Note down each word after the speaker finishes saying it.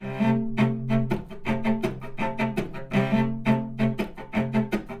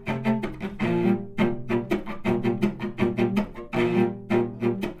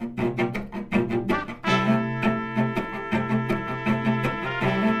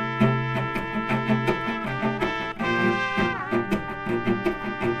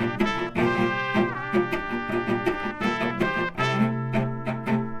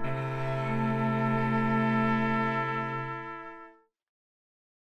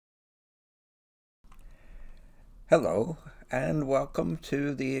Hello, and welcome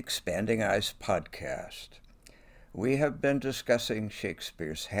to the Expanding Eyes podcast. We have been discussing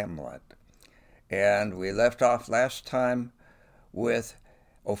Shakespeare's Hamlet, and we left off last time with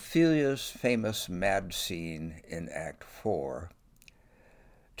Ophelia's famous mad scene in Act 4,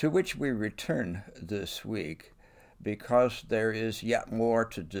 to which we return this week because there is yet more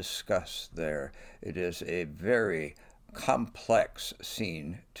to discuss there. It is a very complex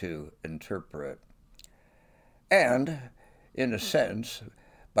scene to interpret. And, in a sense,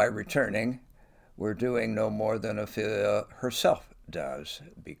 by returning, we're doing no more than Ophelia herself does,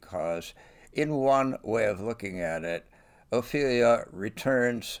 because in one way of looking at it, Ophelia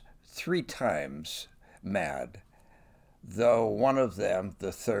returns 3 times mad, though one of them,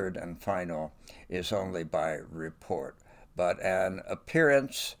 the third and final, is only by report, but an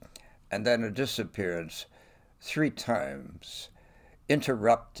appearance and then a disappearance 3 times,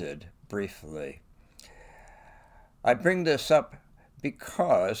 interrupted briefly. I bring this up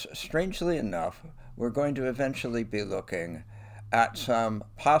because, strangely enough, we're going to eventually be looking at some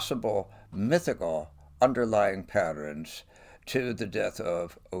possible mythical underlying patterns to the death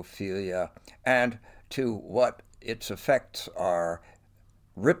of Ophelia and to what its effects are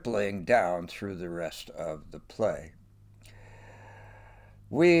rippling down through the rest of the play.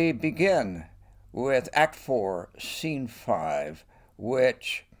 We begin with Act 4, Scene 5,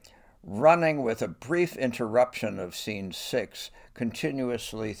 which, running with a brief interruption of Scene 6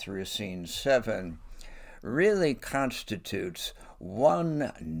 continuously through Scene 7, really constitutes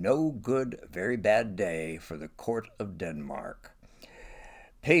one no-good, very bad day for the court of Denmark.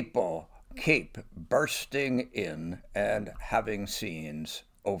 People keep bursting in and having scenes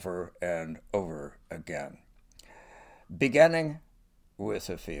over and over again. Beginning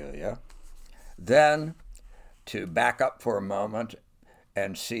with Ophelia, then, to back up for a moment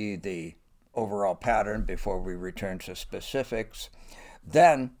and see the overall pattern before we return to specifics.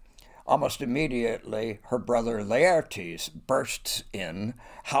 Then, almost immediately, her brother Laertes bursts in,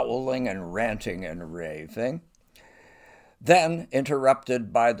 howling and ranting and raving. Then,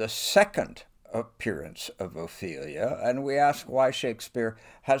 interrupted by the second appearance of Ophelia, and we ask why Shakespeare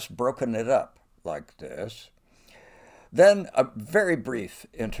has broken it up like this. Then, a very brief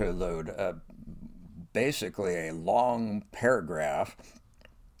interlude, basically a long paragraph,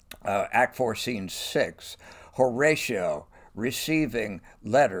 Act 4, Scene 6, Horatio receiving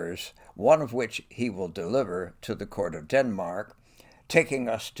letters, one of which he will deliver to the court of Denmark, taking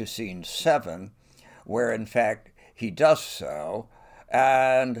us to Scene 7, where in fact he does so,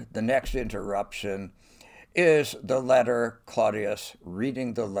 and the next interruption is the letter, Claudius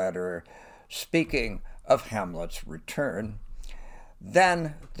reading the letter, speaking of Hamlet's return.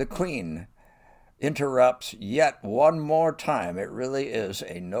 Then the Queen interrupts yet one more time. It really is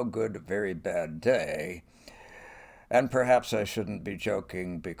a no-good, very bad day. And perhaps I shouldn't be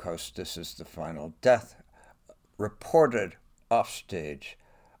joking because this is the final death reported offstage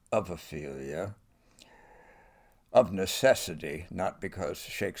of Ophelia, of necessity, not because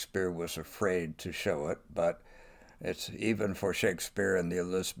Shakespeare was afraid to show it, but it's even for Shakespeare and the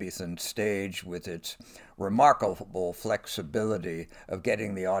Elizabethan stage, with its remarkable flexibility of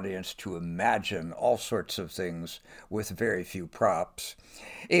getting the audience to imagine all sorts of things with very few props.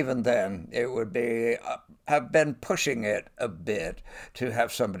 Even then, it would have been pushing it a bit to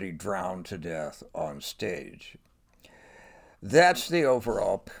have somebody drowned to death on stage. That's the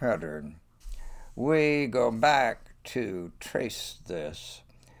overall pattern. We go back to trace this.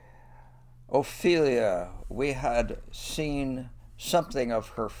 Ophelia, we had seen something of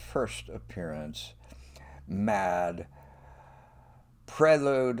her first appearance, mad.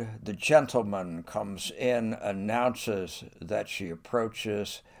 Prelude, the gentleman comes in, announces that she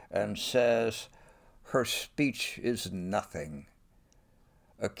approaches, and says her speech is nothing.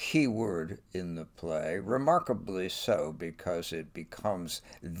 A key word in the play, remarkably so because it becomes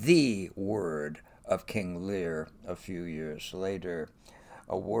the word of King Lear a few years later.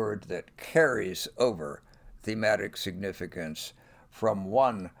 A word that carries over thematic significance from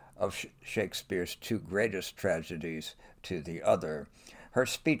one of Shakespeare's 2 greatest tragedies to the other. Her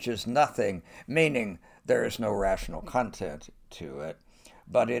speech is nothing, meaning there is no rational content to it,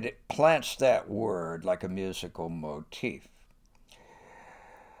 but it plants that word like a musical motif.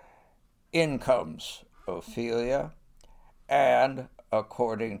 In comes Ophelia, and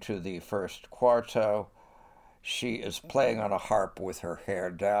according to the first quarto, she is playing on a harp with her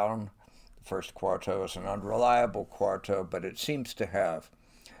hair down. The first quarto is an unreliable quarto, but it seems to have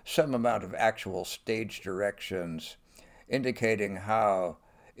some amount of actual stage directions indicating how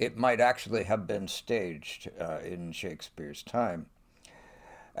it might actually have been staged in Shakespeare's time.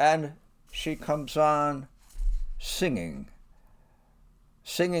 And she comes on singing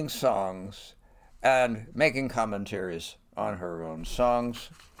songs and making commentaries on her own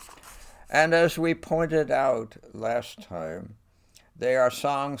songs. And as we pointed out last time, they are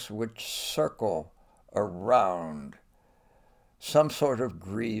songs which circle around some sort of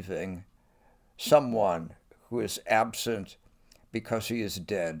grieving, someone who is absent because he is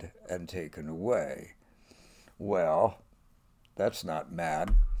dead and taken away. Well, that's not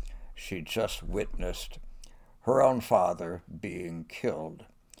mad. She just witnessed her own father being killed,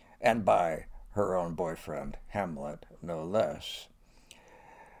 and by her own boyfriend, Hamlet, no less.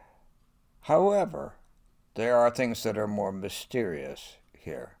 However, there are things that are more mysterious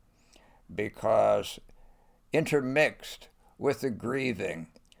here, because intermixed with the grieving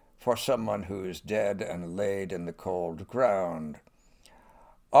for someone who is dead and laid in the cold ground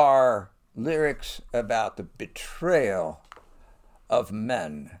are lyrics about the betrayal of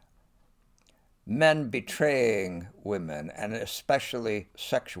men betraying women, and especially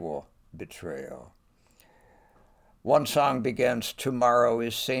sexual betrayal. One song begins, "Tomorrow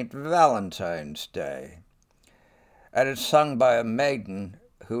is St. Valentine's Day," and it's sung by a maiden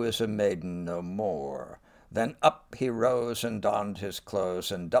who is a maiden no more. Then up he rose and donned his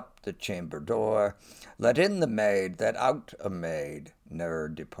clothes, and up the chamber door, let in the maid that out a maid ne'er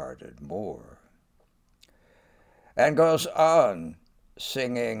departed more. And goes on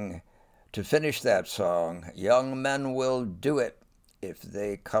singing, to finish that song, "Young men will do it if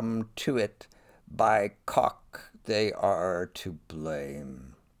they come to it, by cock they are to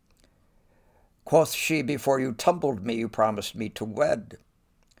blame. Quoth she, before you tumbled me, you promised me to wed.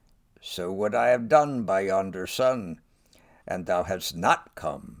 So would I have done by yonder sun, and thou hadst not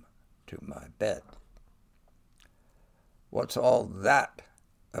come to my bed." What's all that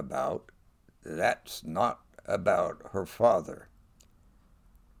about? That's not about her father.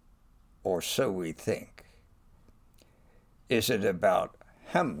 Or so we think. Is it about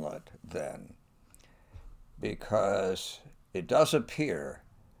Hamlet, then? Because it does appear,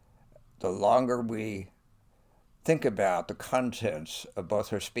 the longer we think about the contents of both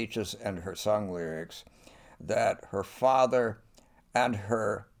her speeches and her song lyrics, that her father and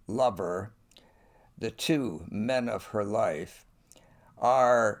her lover, the two men of her life,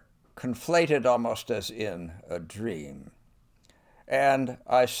 are conflated almost as in a dream. And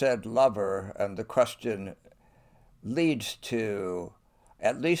I said lover, and the question leads to,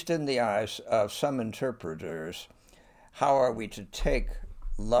 at least in the eyes of some interpreters, how are we to take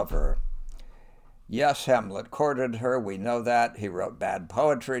lover? Yes, Hamlet courted her, we know that. He wrote bad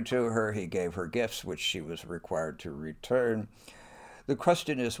poetry to her. He gave her gifts which she was required to return. The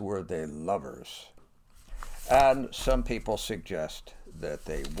question is, were they lovers? And some people suggest that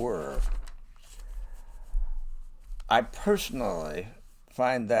they were. I personally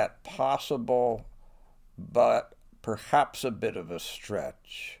find that possible, but perhaps a bit of a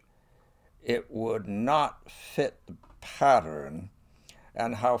stretch. It would not fit the pattern,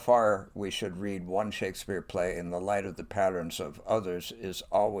 and how far we should read one Shakespeare play in the light of the patterns of others is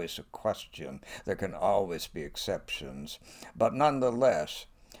always a question. There can always be exceptions. But nonetheless,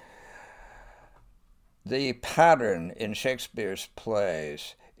 the pattern in Shakespeare's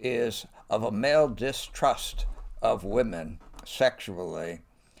plays is of a male distrust of women sexually,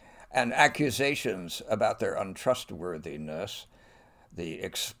 and accusations about their untrustworthiness, the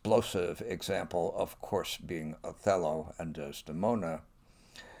explosive example, of course, being Othello and Desdemona.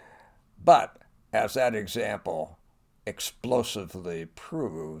 But, as that example explosively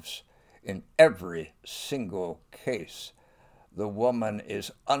proves, in every single case, the woman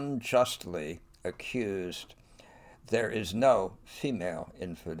is unjustly accused. There is no female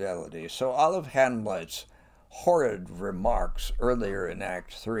infidelity. So all of Hamlet's horrid remarks earlier in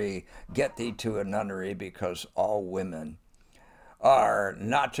Act 3, "Get thee to a nunnery because all women are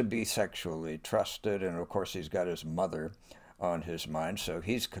not to be sexually trusted," and of course he's got his mother on his mind, so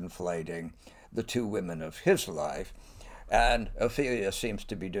he's conflating the two women of his life, and Ophelia seems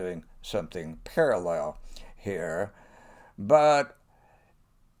to be doing something parallel here, but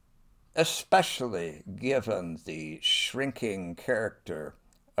especially given the shrinking character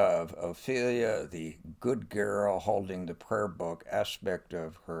of Ophelia, the good girl holding the prayer book aspect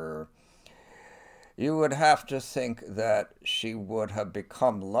of her, you would have to think that she would have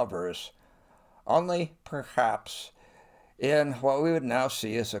become lovers, only perhaps in what we would now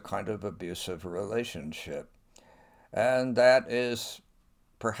see as a kind of abusive relationship. And that is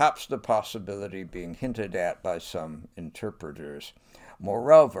perhaps the possibility being hinted at by some interpreters.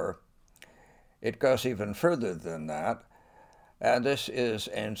 Moreover, it goes even further than that, and this is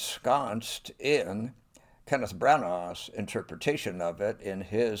ensconced in Kenneth Branagh's interpretation of it in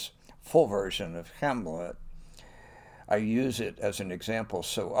his full version of Hamlet. I use it as an example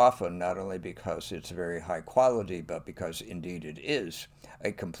so often, not only because it's very high quality, but because indeed it is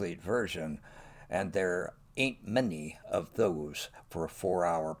a complete version, and there ain't many of those for a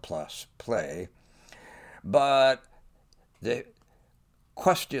 4-hour plus play. But the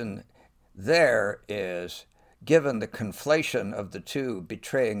question there is, given the conflation of the two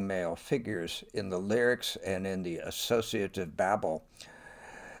betraying male figures in the lyrics and in the associative babble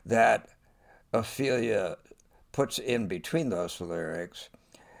that Ophelia puts in between those lyrics,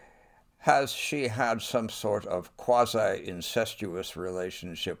 has she had some sort of quasi-incestuous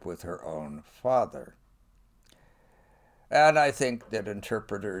relationship with her own father? And I think that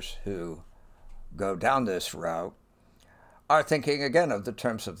interpreters who go down this route are thinking again of the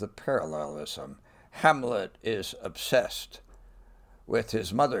terms of the parallelism. Hamlet is obsessed with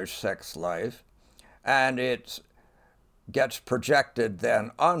his mother's sex life, and it gets projected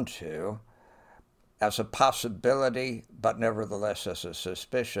then onto, as a possibility, but nevertheless as a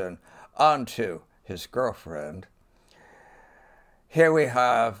suspicion, onto his girlfriend. Here we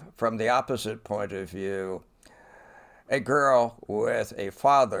have, from the opposite point of view, a girl with a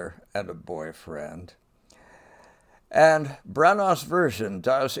father and a boyfriend. And Brennan's version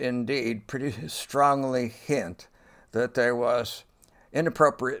does indeed pretty strongly hint that there was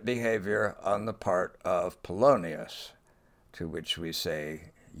inappropriate behavior on the part of Polonius, to which we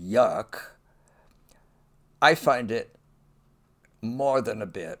say, yuck. I find it more than a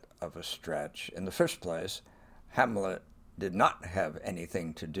bit of a stretch. In the first place, Hamlet did not have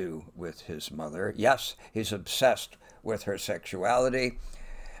anything to do with his mother. Yes, he's obsessed with her sexuality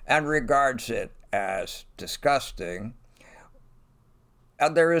and regards it as disgusting.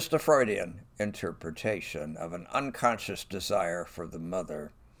 And there is the Freudian interpretation of an unconscious desire for the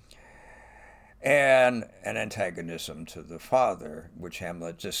mother and an antagonism to the father, which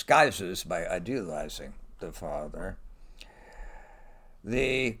Hamlet disguises by idealizing the father.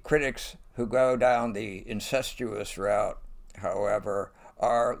 The critics who go down the incestuous route, however,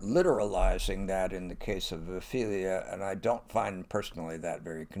 are literalizing that in the case of Ophelia, and I don't find personally that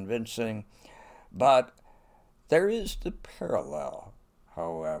very convincing. But there is the parallel,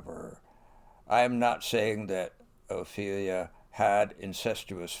 however. I am not saying that Ophelia had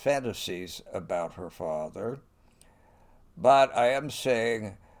incestuous fantasies about her father, but I am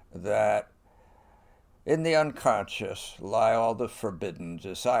saying that in the unconscious lie all the forbidden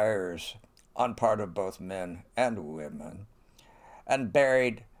desires on part of both men and women, and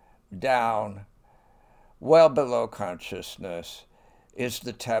buried down well below consciousness is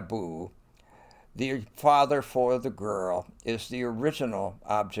the taboo. The father for the girl is the original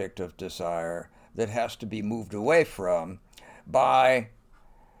object of desire that has to be moved away from by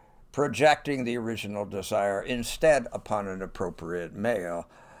projecting the original desire instead upon an appropriate male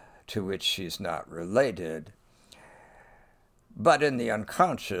to which she's not related. But in the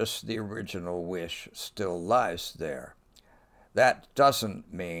unconscious, the original wish still lies there. That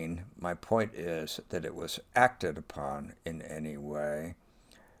doesn't mean, my point is, that it was acted upon in any way,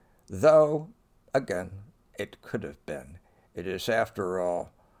 though, again, it could have been. It is, after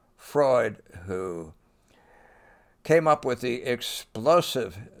all, Freud who came up with the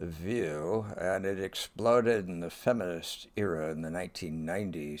explosive view, and it exploded in the feminist era in the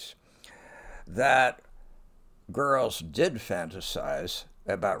 1990s, that girls did fantasize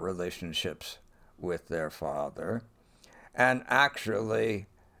about relationships with their father, and actually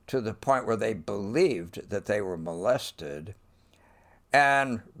to the point where they believed that they were molested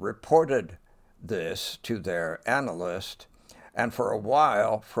and reported this to their analyst. And for a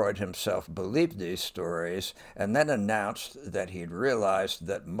while, Freud himself believed these stories and then announced that he'd realized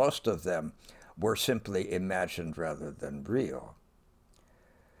that most of them were simply imagined rather than real.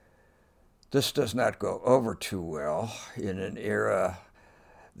 This does not go over too well in an era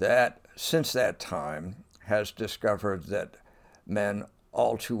that, since that time, has discovered that men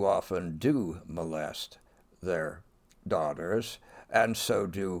all too often do molest their daughters, and so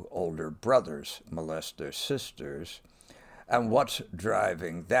do older brothers molest their sisters. And what's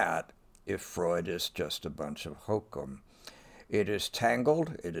driving that if Freud is just a bunch of hokum? It is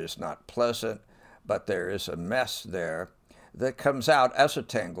tangled, it is not pleasant, but there is a mess there that comes out as a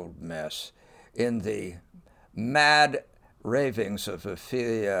tangled mess in the mad ravings of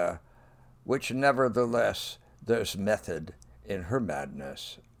Ophelia, which nevertheless there's method in her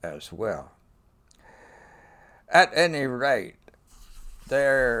madness as well. At any rate,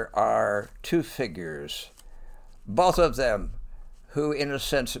 there are two figures, both of them who in a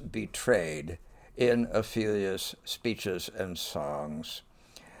sense betrayed in Ophelia's speeches and songs.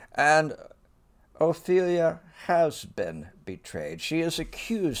 And Ophelia has been betrayed. She is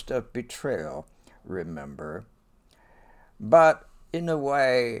accused of betrayal, remember. But in a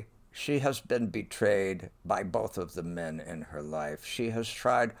way, she has been betrayed by both of the men in her life. She has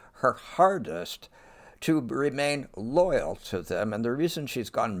tried her hardest to remain loyal to them, and the reason she's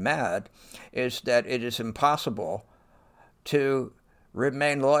gone mad is that it is impossible to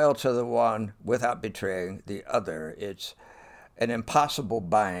remain loyal to the one without betraying the other. It's an impossible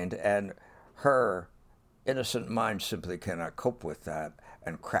bind, and her innocent mind simply cannot cope with that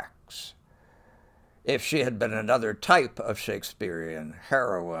and cracks. If she had been another type of Shakespearean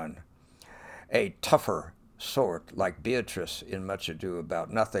heroine, a tougher sort like Beatrice in Much Ado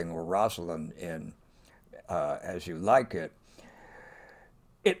About Nothing or Rosalind in As You Like It,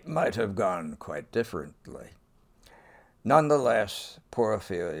 it might have gone quite differently. Nonetheless, poor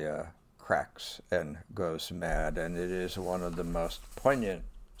Ophelia cracks and goes mad, and it is one of the most poignant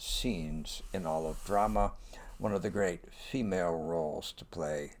scenes in all of drama, one of the great female roles to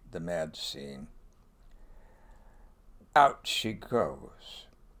play the mad scene. Out she goes.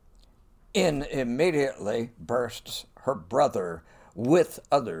 In immediately bursts her brother with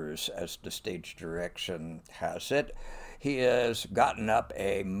others, as the stage direction has it. He has gotten up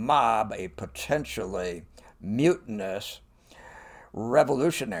a mob, a potentially mutinous,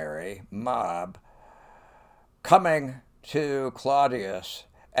 revolutionary mob, coming to Claudius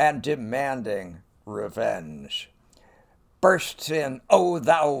and demanding revenge. Bursts in, "O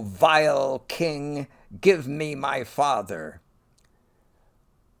thou vile king, give me my father."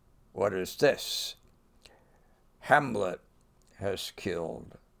 What is this? Hamlet has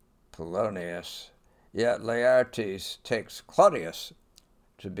killed Polonius, yet Laertes takes Claudius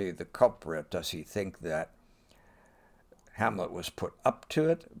to be the culprit. Does he think that Hamlet was put up to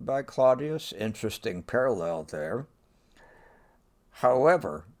it by Claudius? Interesting parallel there.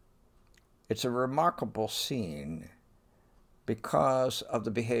 However, it's a remarkable scene because of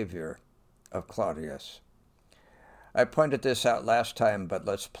the behavior of Claudius. I pointed this out last time, but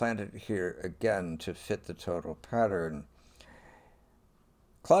let's plant it here again to fit the total pattern.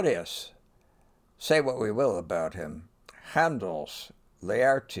 Claudius, say what we will about him, handles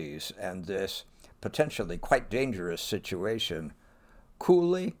Laertes and this potentially quite dangerous situation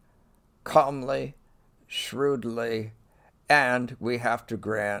coolly, calmly, shrewdly, and we have to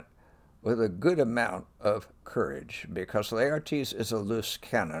grant with a good amount of courage, because Laertes is a loose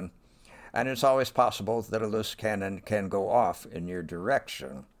cannon, and it's always possible that a loose cannon can go off in your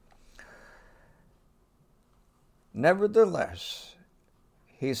direction. Nevertheless,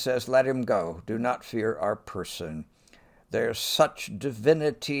 he says, "Let him go. Do not fear our person. There's such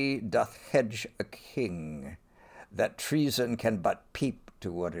divinity doth hedge a king, that treason can but peep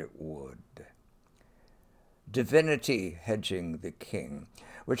to what it would." Divinity hedging the king,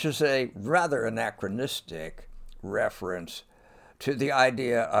 which is a rather anachronistic reference to the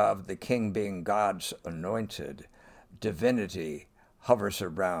idea of the king being God's anointed. Divinity hovers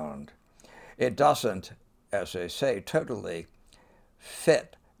around. It doesn't, as they say, totally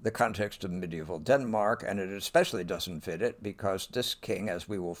fit the context of medieval Denmark, and it especially doesn't fit it because this king, as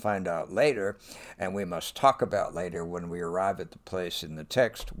we will find out later, and we must talk about later when we arrive at the place in the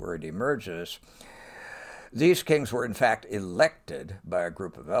text where it emerges, these kings were in fact elected by a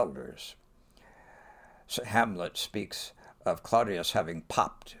group of elders. So Hamlet speaks of Claudius having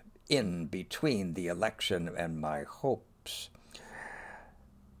popped in between the election and my hopes.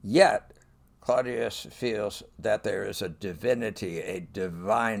 Yet, Claudius feels that there is a divinity, a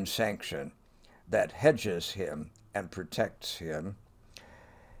divine sanction that hedges him and protects him.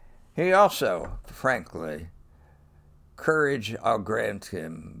 He also, frankly, courage I'll grant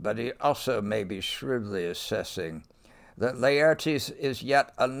him, but he also may be shrewdly assessing that Laertes is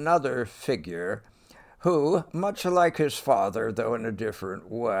yet another figure who, much like his father, though in a different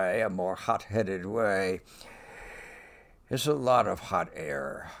way, a more hot-headed way, is a lot of hot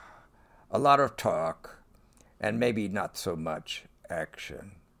air, a lot of talk, and maybe not so much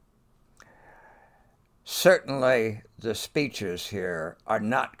action. Certainly, the speeches here are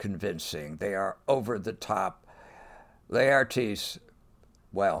not convincing. They are over the top. Laertes,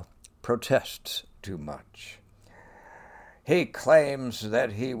 protests too much. He claims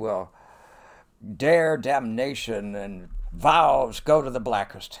that he will dare damnation and vows go to the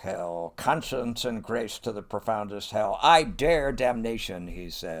blackest hell, conscience and grace to the profoundest hell. I dare damnation, he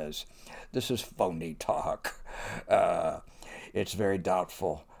says. This is phony talk. It's very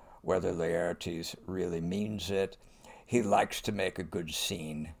doubtful whether Laertes really means it. He likes to make a good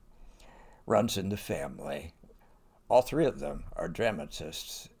scene. Runs in the family. All three of them are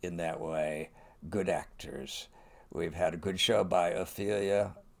dramatists in that way, good actors. We've had a good show by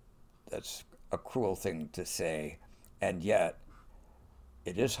Ophelia. That's a cruel thing to say, and yet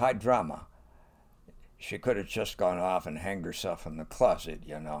it is high drama. she could have just gone off and hanged herself in the closet,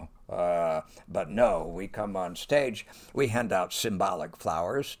 you know. But no, we come on stage, we hand out symbolic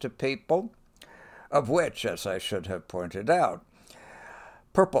flowers to people, of which, as I should have pointed out,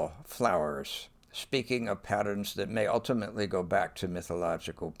 purple flowers, speaking of patterns that may ultimately go back to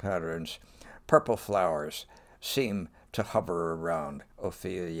mythological patterns, purple flowers seem to hover around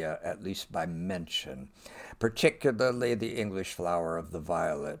Ophelia, at least by mention, particularly the English flower of the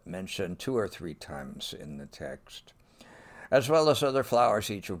violet, mentioned 2 or 3 times in the text, as well as other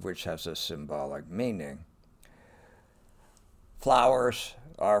flowers, each of which has a symbolic meaning. Flowers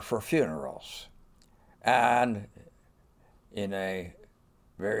are for funerals, and in a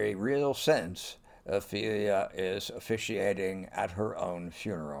very real sense, Ophelia is officiating at her own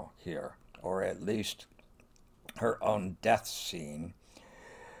funeral here, or at least her own death scene,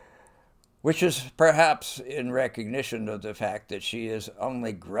 which is perhaps in recognition of the fact that she is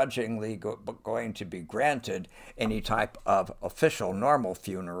only grudgingly going to be granted any type of official normal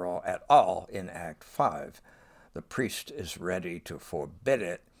funeral at all in Act 5. The priest is ready to forbid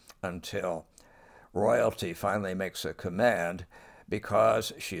it until royalty finally makes a command,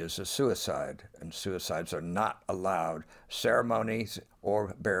 because she is a suicide, and suicides are not allowed ceremonies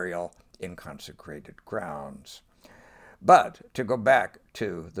or burial in consecrated grounds. But to go back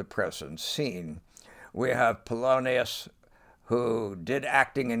to the present scene, we have Polonius, who did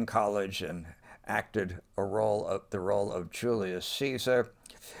acting in college and acted the role of Julius Caesar.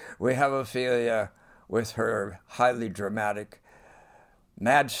 We have Ophelia with her highly dramatic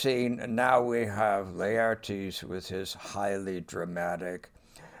mad scene, and now we have Laertes with his highly dramatic.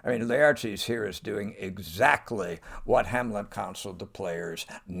 I mean, Laertes here is doing exactly what Hamlet counseled the players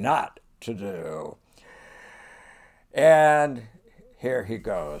not to do. And here he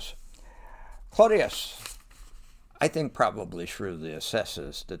goes. Claudius, I think, probably shrewdly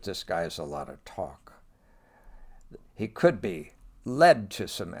assesses that this guy has a lot of talk. He could be led to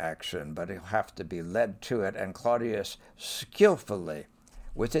some action, but he'll have to be led to it, and Claudius skillfully,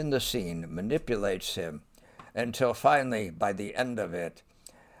 within the scene, manipulates him until finally, by the end of it,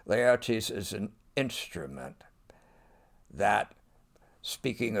 Laertes is an instrument that,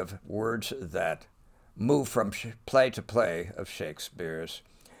 speaking of words that move from play to play of Shakespeare's,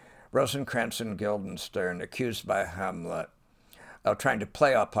 Rosencrantz and Guildenstern, accused by Hamlet of trying to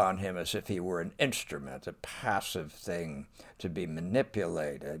play upon him as if he were an instrument, a passive thing to be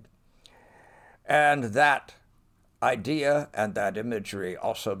manipulated. And that idea and that imagery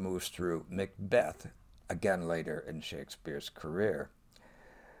also moves through Macbeth, again later in Shakespeare's career.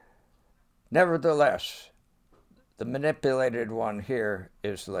 Nevertheless, the manipulated one here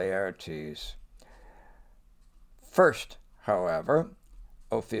is Laertes. First, however,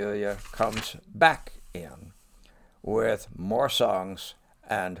 Ophelia comes back in with more songs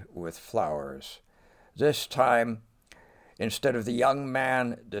and with flowers. This time, instead of the young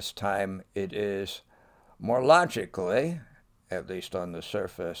man, this time it is more logically, at least on the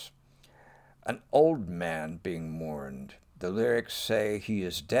surface, an old man being mourned. The lyrics say, "He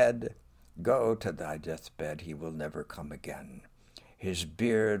is dead. Go to thy deathbed. He will never come again. His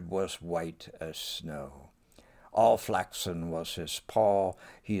beard was white as snow. All flaxen was his pall.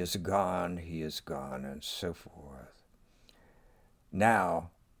 He is gone, and so forth."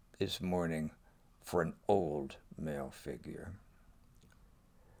 Now is mourning for an old male figure.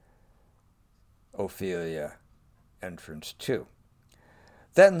 Ophelia, entrance 2.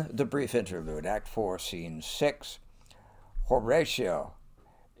 Then the brief interlude, Act 4, Scene 6. Horatio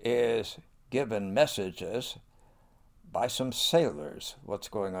is given messages by some sailors. What's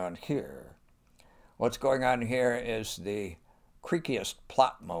going on here? What's going on here is the creakiest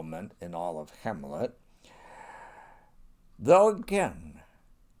plot moment in all of Hamlet. Though again,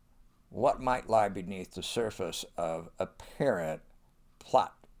 what might lie beneath the surface of apparent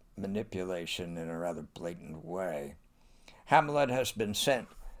plot manipulation in a rather blatant way? Hamlet has been sent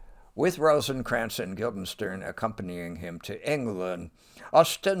with Rosencrantz and Guildenstern accompanying him to England,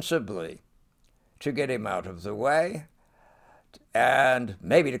 ostensibly to get him out of the way and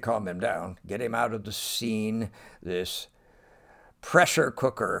maybe to calm him down, get him out of the scene, this pressure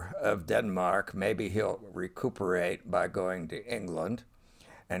cooker of Denmark. Maybe he'll recuperate by going to England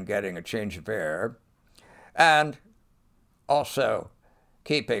and getting a change of air, and also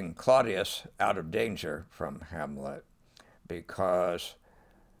keeping Claudius out of danger from Hamlet, because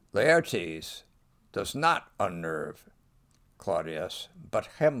Laertes does not unnerve Claudius, but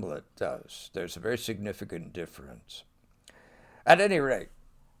Hamlet does. There's a very significant difference. At any rate,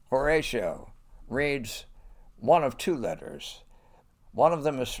 Horatio reads one of 2 letters. One of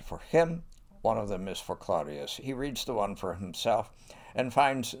them is for him, one of them is for Claudius. He reads the one for himself and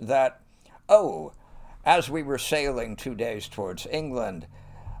finds that, As we were sailing 2 days towards England,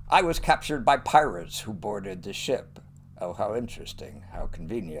 I was captured by pirates who boarded the ship. Oh, how interesting, how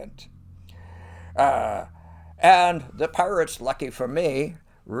convenient. And the pirates, lucky for me,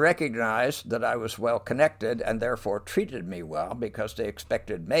 recognized that I was well connected and therefore treated me well because they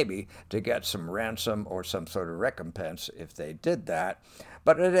expected maybe to get some ransom or some sort of recompense if they did that.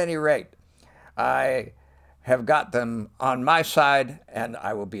 But at any rate, I have got them on my side and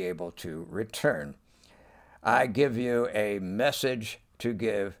I will be able to return. I give you a message to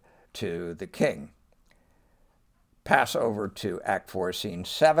give to the king. Pass over to Act 4, Scene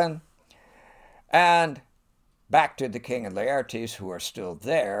 7, and back to the king and Laertes, who are still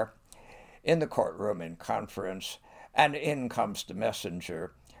there, in the courtroom in conference, and in comes the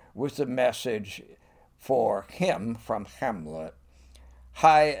messenger with the message for him from Hamlet.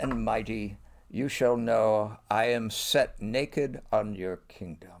 High and mighty, you shall know I am set naked on your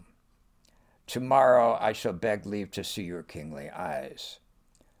kingdom. Tomorrow I shall beg leave to see your kingly eyes.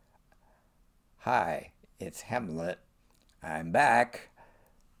 Hi, it's Hamlet. I'm back,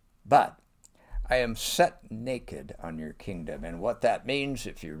 but I am set naked on your kingdom. And what that means,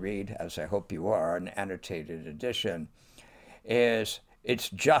 if you read, as I hope you are, an annotated edition, is it's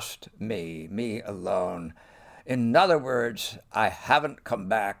just me alone. In other words, I haven't come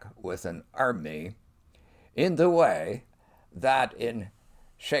back with an army in the way that in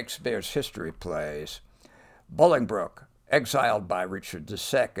Shakespeare's history plays, Bolingbroke, exiled by Richard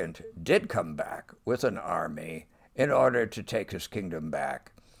II, did come back with an army in order to take his kingdom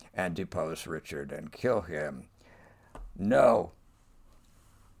back and depose Richard and kill him. No,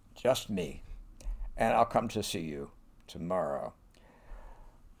 just me. And I'll come to see you tomorrow.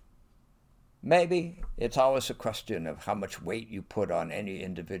 Maybe it's always a question of how much weight you put on any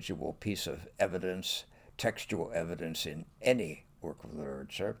individual piece of evidence, textual evidence in any work of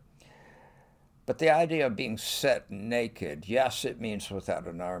literature. But the idea of being set naked, yes, it means without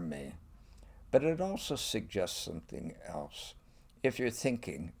an army, but it also suggests something else. If you're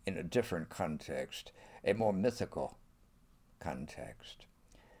thinking in a different context, a more mythical context.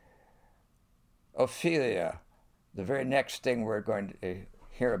 Ophelia, the very next thing we're going to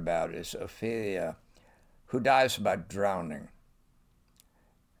hear about is Ophelia, who dies by drowning.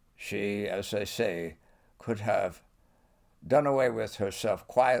 She, as I say, could have done away with herself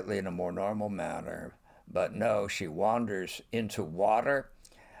quietly in a more normal manner, but no, she wanders into water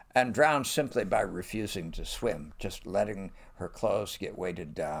and drowns simply by refusing to swim, just letting her clothes get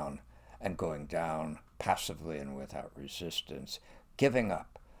weighted down and going down passively and without resistance, giving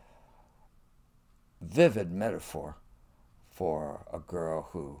up. Vivid metaphor for a girl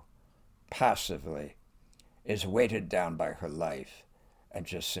who passively is weighted down by her life and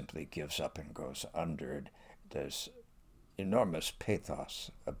just simply gives up and goes under it. There's enormous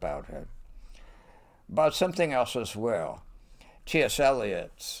pathos about it. But something else as well. T.S.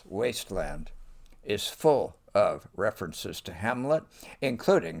 Eliot's Wasteland is full of references to Hamlet,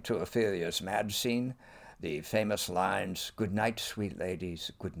 including to Ophelia's mad scene, the famous lines, "Good night, sweet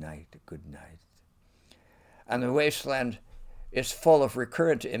ladies, good night, good night." And the Wasteland is full of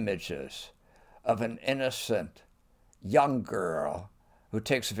recurrent images of an innocent young girl who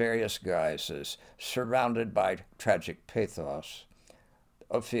takes various guises, surrounded by tragic pathos,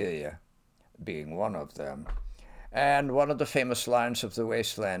 Ophelia being one of them. And one of the famous lines of The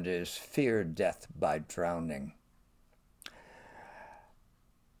Wasteland is, "Fear death by drowning."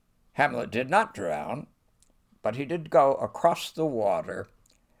 Hamlet did not drown, but he did go across the water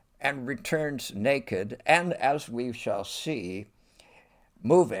and returns naked, and as we shall see,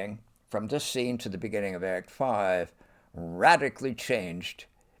 moving from this scene to the beginning of Act 5, radically changed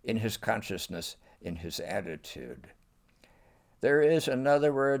in his consciousness, in his attitude. There is, in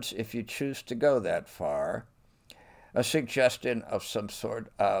other words, if you choose to go that far, a suggestion of some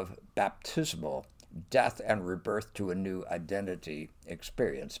sort of baptismal death and rebirth to a new identity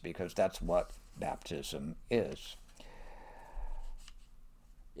experience, because that's what baptism is.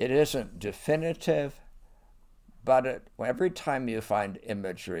 It isn't definitive, but every time you find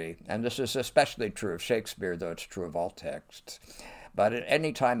imagery, and this is especially true of Shakespeare, though it's true of all texts, but at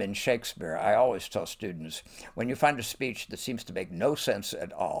any time in Shakespeare, I always tell students, when you find a speech that seems to make no sense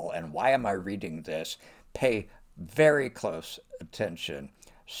at all, and why am I reading this, pay very close attention.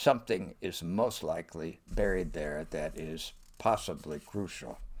 Something is most likely buried there that is possibly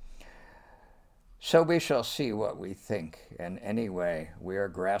crucial. So we shall see what we think, and anyway, we are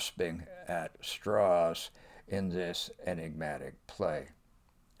grasping at straws in this enigmatic play.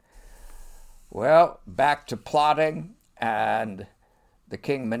 Well, back to plotting, and the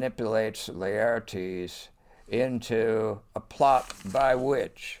king manipulates Laertes into a plot by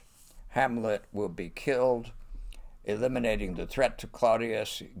which Hamlet will be killed, eliminating the threat to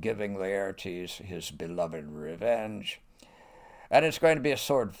Claudius, giving Laertes his beloved revenge. And it's going to be a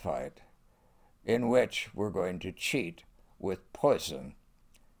sword fight in which we're going to cheat with poison.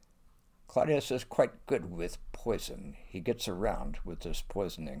 Claudius is quite good with poison. He gets around with this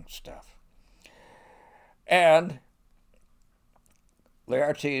poisoning stuff. And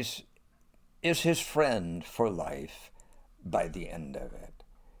Laertes is his friend for life by the end of it.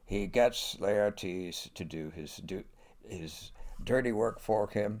 He gets Laertes to do his dirty work for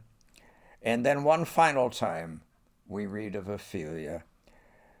him. And then one final time, we read of Ophelia.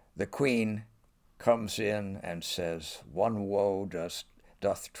 The queen comes in and says, "One woe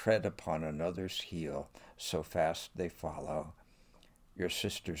doth tread upon another's heel, so fast they follow. Your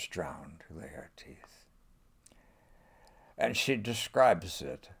sister's drowned, Laertes." And she describes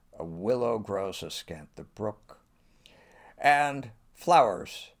it. A willow grows askant the brook. And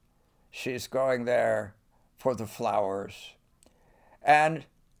flowers. She's going there for the flowers. And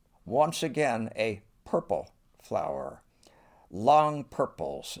once again, a purple flower. Long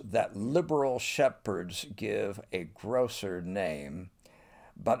purples that liberal shepherds give a grosser name,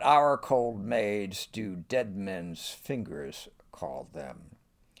 but our cold maids do dead men's fingers call them.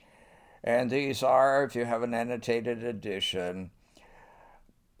 And these are, if you have an annotated edition,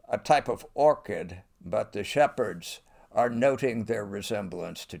 a type of orchid, but the shepherds are noting their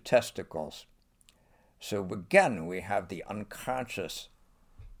resemblance to testicles. So again, we have the unconscious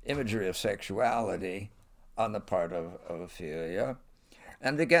imagery of sexuality on the part of Ophelia.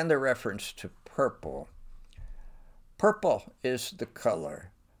 And again, the reference to purple. Purple is the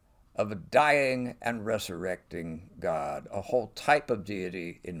color of a dying and resurrecting God, a whole type of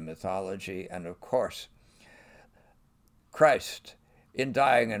deity in mythology, and of course, Christ, in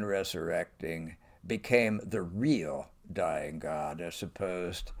dying and resurrecting, became the real dying God, as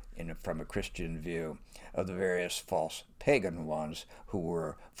opposed, from a Christian view, of the various false pagan ones who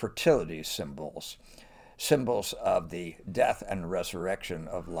were fertility symbols, symbols of the death and resurrection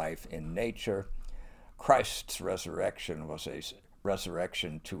of life in nature. Christ's resurrection was a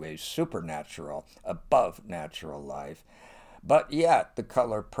resurrection to a supernatural, above natural life, but yet the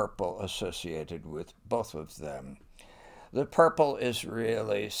color purple associated with both of them. The purple is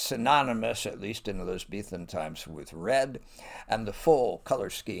really synonymous, at least in Elizabethan times, with red, and the full color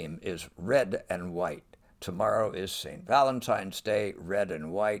scheme is red and white. Tomorrow is St. Valentine's Day, red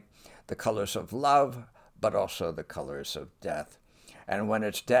and white, the colors of love, but also the colors of death. And when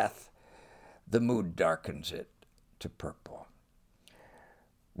it's death, the mood darkens it to purple.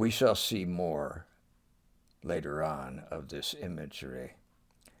 We shall see more later on of this imagery.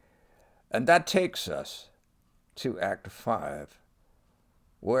 And that takes us to Act 5,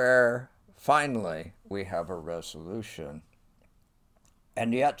 where finally we have a resolution.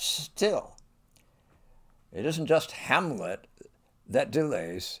 And yet still, it isn't just Hamlet that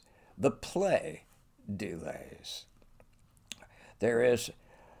delays, the play delays. There is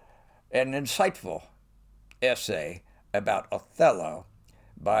an insightful essay about Othello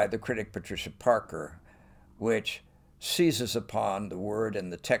by the critic Patricia Parker, which seizes upon the word in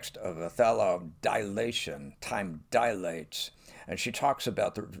the text of Othello, dilation. Time dilates. And she talks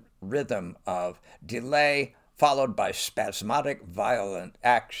about the rhythm of delay followed by spasmodic, violent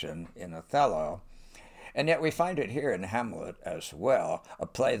action in Othello. And yet we find it here in Hamlet as well, a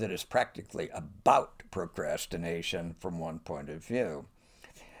play that is practically about procrastination from one point of view.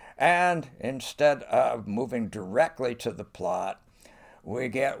 And instead of moving directly to the plot, we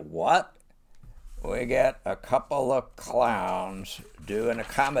get what? We get a couple of clowns doing a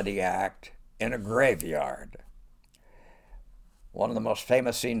comedy act in a graveyard. One of the most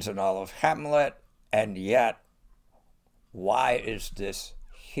famous scenes in all of Hamlet, and yet, why is this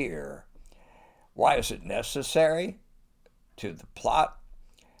here? Why is it necessary to the plot?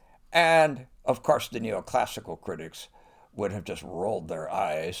 And, of course, the neoclassical critics would have just rolled their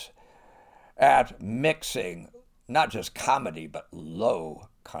eyes at mixing not just comedy, but low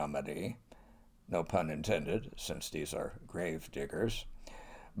comedy. No pun intended, since these are grave diggers.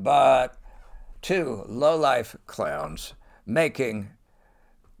 But two low-life clowns making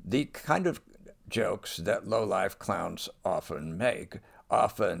the kind of jokes that low-life clowns often make,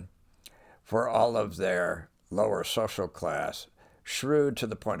 often for all of their lower social class, shrewd to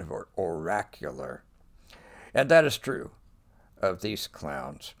the point of oracular. And that is true of these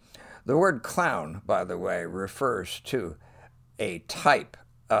clowns. The word clown, by the way, refers to a type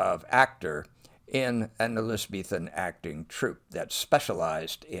of actor in an Elizabethan acting troupe that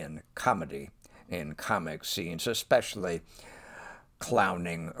specialized in comedy, in comic scenes, especially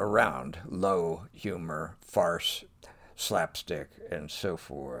clowning around, low humor, farce, slapstick, and so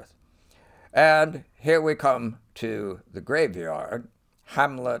forth. And here we come to the graveyard,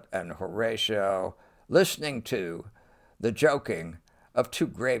 Hamlet and Horatio listening to the joking of two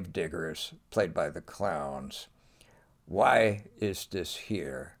gravediggers played by the clowns. Why is this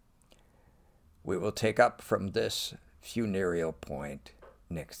here? We will take up from this funereal point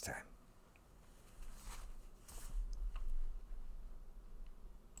next time.